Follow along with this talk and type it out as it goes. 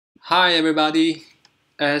Hi everybody!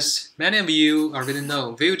 As many of you already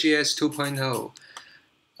know, Vue.js 2.0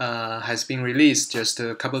 has been released just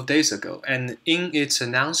a couple of days ago, and in its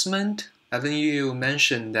announcement, Avenue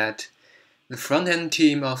mentioned that the front-end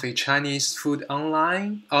team of a Chinese food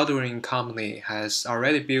online ordering company has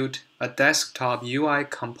already built a desktop UI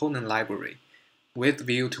component library with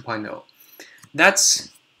Vue 2.0.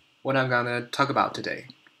 That's what I'm gonna talk about today.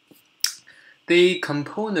 The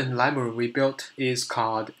component library we built is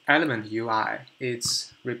called Element UI.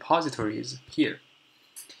 Its repository is here.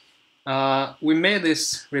 We made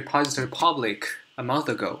this repository public a month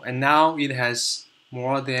ago, and now it has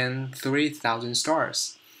more than 3,000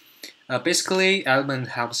 stars. Basically, Element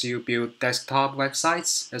helps you build desktop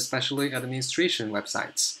websites, especially administration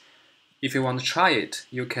websites. If you want to try it,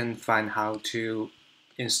 you can find how to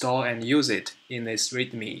install and use it in this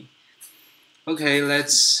README. Okay,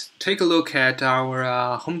 let's take a look at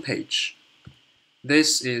our homepage.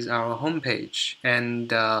 This is our homepage,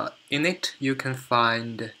 and in it you can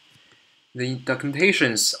find the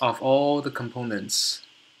documentations of all the components.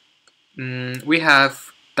 We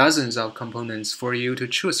have dozens of components for you to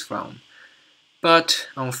choose from, but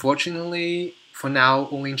unfortunately, for now,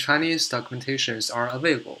 only Chinese documentations are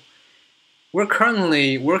available. We're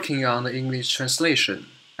currently working on the English translation.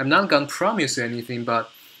 I'm not gonna promise you anything,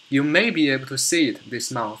 but you may be able to see it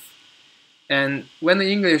this month. And when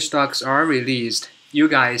the English docs are released, you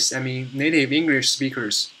guys, native English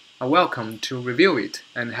speakers, are welcome to review it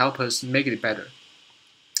and help us make it better.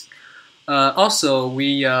 Also,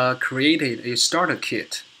 we created a starter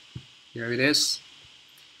kit. Here it is.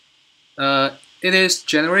 It is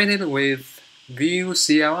generated with Vue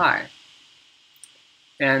CLI.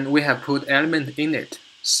 And we have put element in it.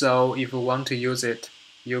 So if you want to use it,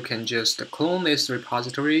 you can just clone this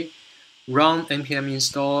repository, run npm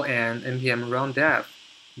install and npm run dev,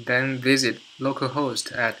 then visit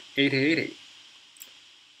localhost at 8080.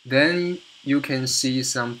 Then you can see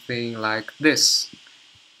something like this.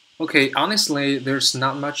 Okay, honestly, there's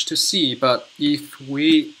not much to see, but if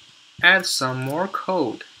we add some more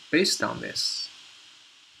code based on this,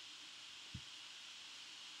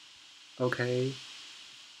 okay,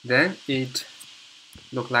 then it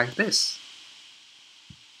looks like this.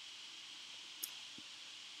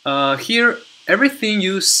 Here, everything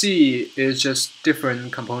you see is just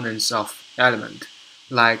different components of element.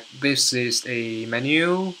 Like this is a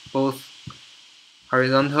menu, both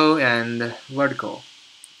horizontal and vertical,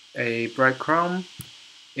 a breadcrumb,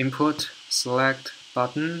 input, select,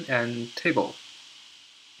 button, and table.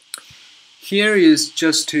 Here is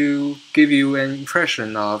just to give you an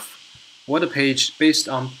impression of what a page based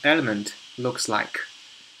on element looks like.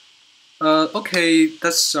 Okay,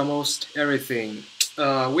 that's almost everything.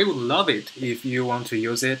 We would love it if you want to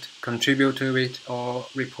use it, contribute to it, or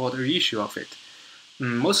report an issue of it.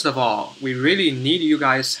 Most of all, we really need you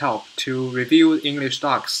guys' help to review English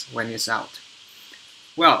docs when it's out.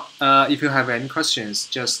 Well, if you have any questions,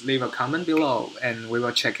 just leave a comment below and we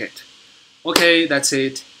will check it. Okay, that's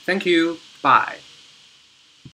it. Thank you. Bye.